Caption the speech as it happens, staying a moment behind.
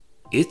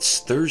It's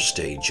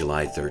Thursday,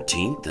 July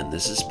 13th, and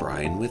this is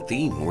Brian with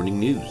the Morning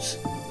News.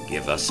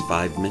 Give us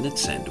 5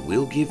 minutes and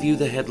we'll give you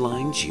the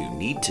headlines you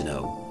need to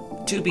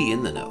know to be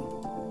in the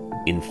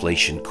know.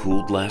 Inflation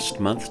cooled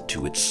last month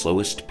to its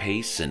slowest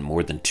pace in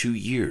more than 2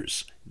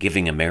 years,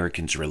 giving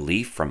Americans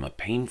relief from a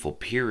painful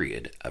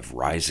period of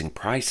rising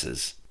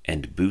prices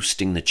and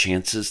boosting the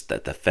chances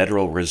that the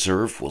Federal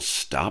Reserve will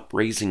stop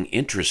raising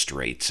interest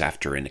rates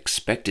after an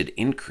expected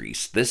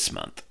increase this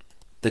month.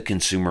 The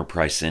Consumer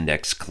Price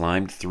Index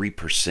climbed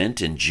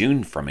 3% in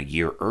June from a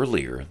year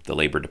earlier, the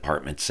Labor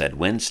Department said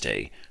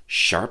Wednesday,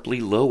 sharply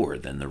lower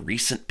than the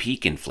recent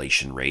peak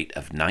inflation rate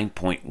of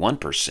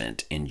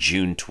 9.1% in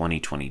June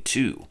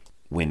 2022,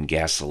 when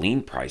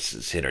gasoline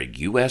prices hit a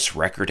U.S.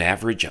 record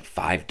average of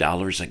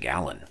 $5 a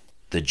gallon.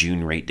 The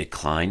June rate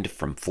declined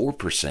from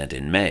 4%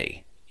 in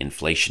May.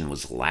 Inflation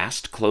was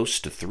last close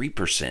to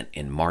 3%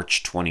 in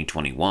March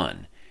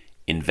 2021.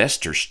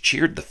 Investors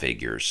cheered the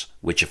figures,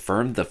 which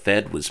affirmed the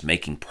Fed was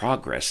making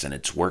progress in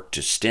its work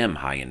to stem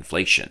high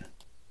inflation.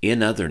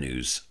 In other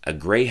news, a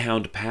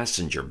Greyhound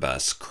passenger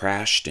bus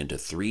crashed into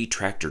 3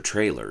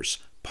 tractor-trailers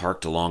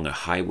parked along a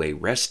highway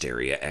rest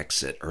area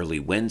exit early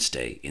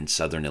Wednesday in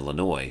southern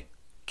Illinois,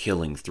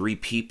 killing 3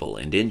 people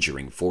and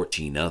injuring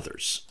 14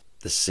 others.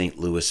 The St.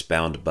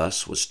 Louis-bound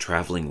bus was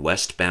traveling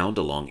westbound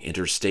along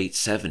Interstate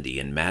 70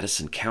 in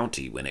Madison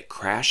County when it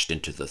crashed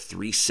into the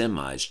 3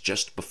 semis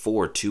just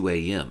before 2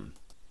 a.m.,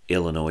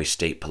 Illinois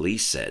State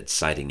Police said,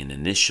 citing an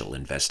initial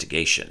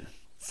investigation.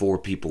 4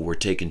 people were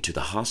taken to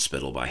the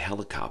hospital by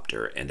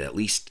helicopter and at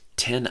least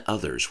 10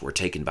 others were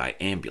taken by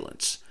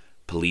ambulance.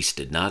 Police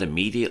did not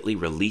immediately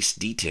release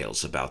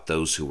details about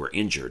those who were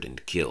injured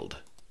and killed.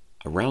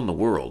 Around the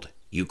world,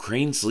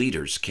 Ukraine's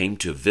leaders came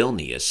to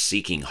Vilnius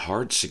seeking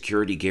hard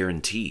security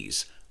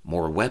guarantees,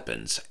 more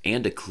weapons,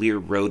 and a clear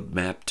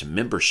roadmap to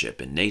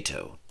membership in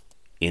NATO.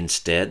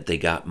 Instead, they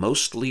got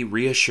mostly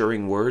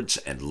reassuring words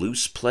and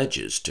loose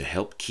pledges to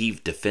help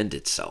Kyiv defend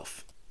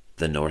itself.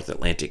 The North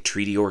Atlantic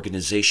Treaty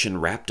Organization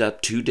wrapped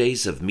up 2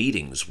 days of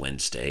meetings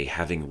Wednesday,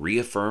 having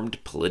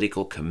reaffirmed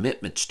political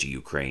commitments to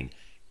Ukraine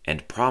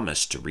and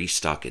promised to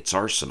restock its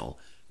arsenal,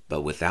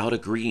 but without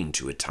agreeing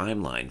to a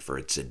timeline for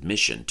its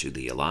admission to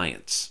the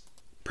alliance.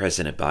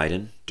 President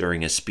Biden,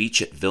 during a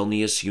speech at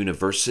Vilnius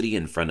University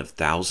in front of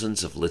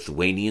thousands of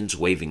Lithuanians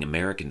waving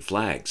American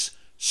flags,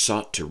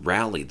 sought to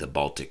rally the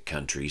Baltic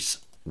countries,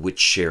 which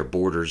share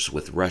borders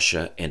with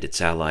Russia and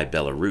its ally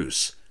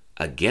Belarus,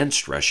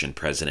 against Russian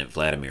President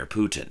Vladimir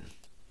Putin.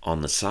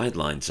 On the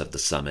sidelines of the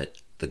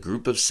summit, the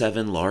group of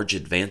 7 large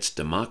advanced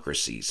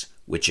democracies,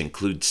 which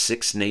include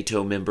 6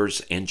 NATO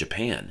members and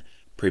Japan,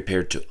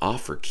 prepared to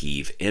offer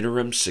Kyiv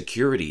interim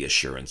security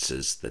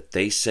assurances that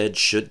they said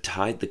should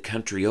tide the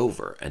country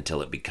over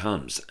until it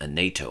becomes a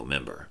NATO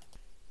member.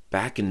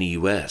 Back in the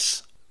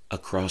U.S.,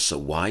 across a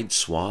wide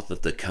swath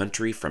of the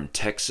country from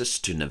Texas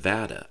to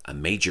Nevada, a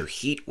major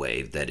heat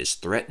wave that is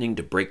threatening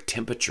to break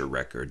temperature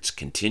records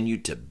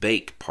continued to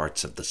bake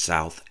parts of the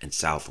South and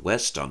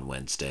Southwest on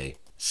Wednesday,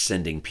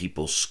 sending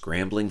people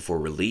scrambling for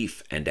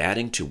relief and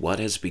adding to what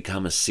has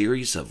become a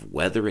series of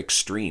weather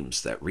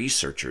extremes that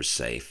researchers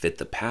say fit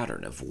the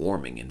pattern of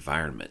warming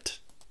environment.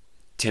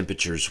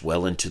 Temperatures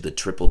well into the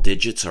triple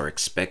digits are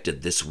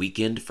expected this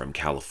weekend from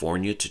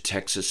California to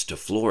Texas to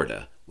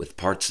Florida, with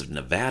parts of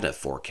Nevada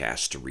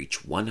forecast to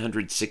reach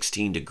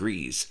 116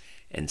 degrees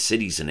and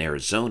cities in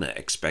Arizona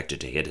expected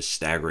to hit a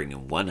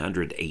staggering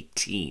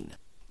 118.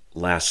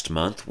 Last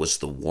month was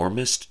the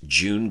warmest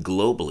June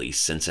globally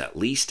since at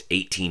least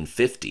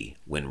 1850,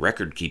 when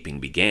record-keeping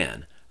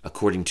began,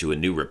 according to a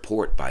new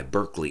report by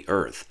Berkeley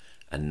Earth,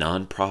 a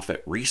nonprofit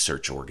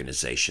research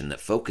organization that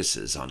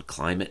focuses on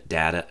climate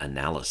data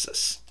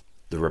analysis.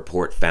 The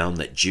report found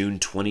that June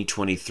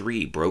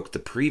 2023 broke the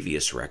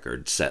previous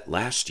record set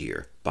last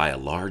year by a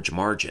large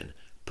margin,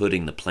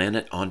 putting the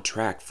planet on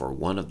track for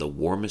one of the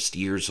warmest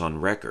years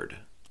on record.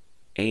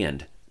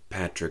 And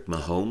Patrick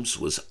Mahomes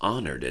was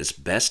honored as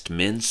Best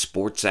Men's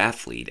Sports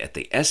Athlete at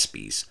the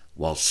ESPYs,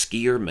 while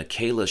skier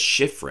Michaela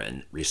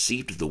Schifrin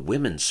received the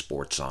Women's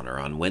Sports honor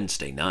on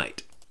Wednesday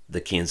night. The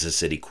Kansas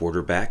City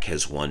quarterback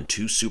has won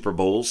 2 Super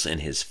Bowls in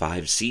his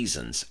 5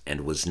 seasons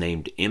and was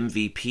named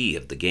MVP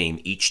of the game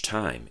each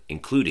time,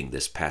 including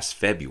this past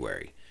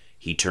February.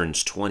 He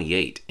turns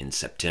 28 in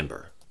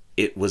September.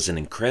 "It was an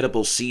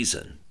incredible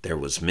season. There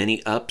was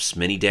many ups,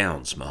 many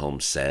downs,"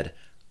 Mahomes said.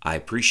 "I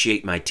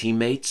appreciate my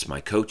teammates, my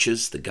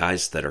coaches, the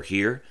guys that are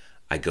here.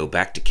 I go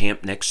back to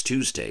camp next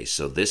Tuesday,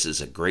 so this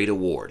is a great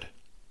award."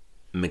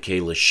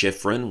 Michaela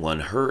Schifrin won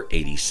her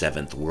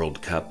 87th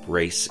World Cup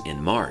race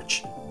in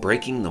March,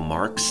 breaking the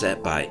mark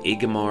set by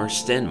Ingemar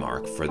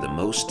Stenmark for the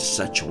most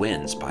such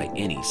wins by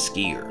any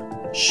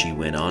skier. She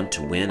went on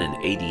to win an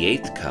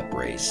 88th Cup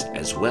race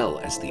as well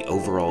as the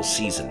overall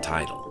season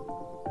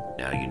title.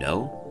 Now you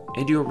know,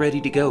 and you're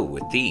ready to go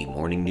with the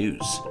Morning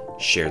News.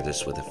 Share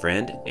this with a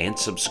friend and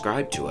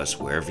subscribe to us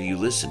wherever you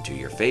listen to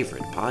your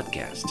favorite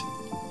podcast.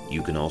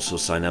 You can also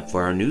sign up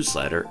for our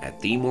newsletter at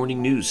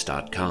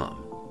themorningnews.com.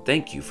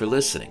 Thank you for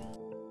listening.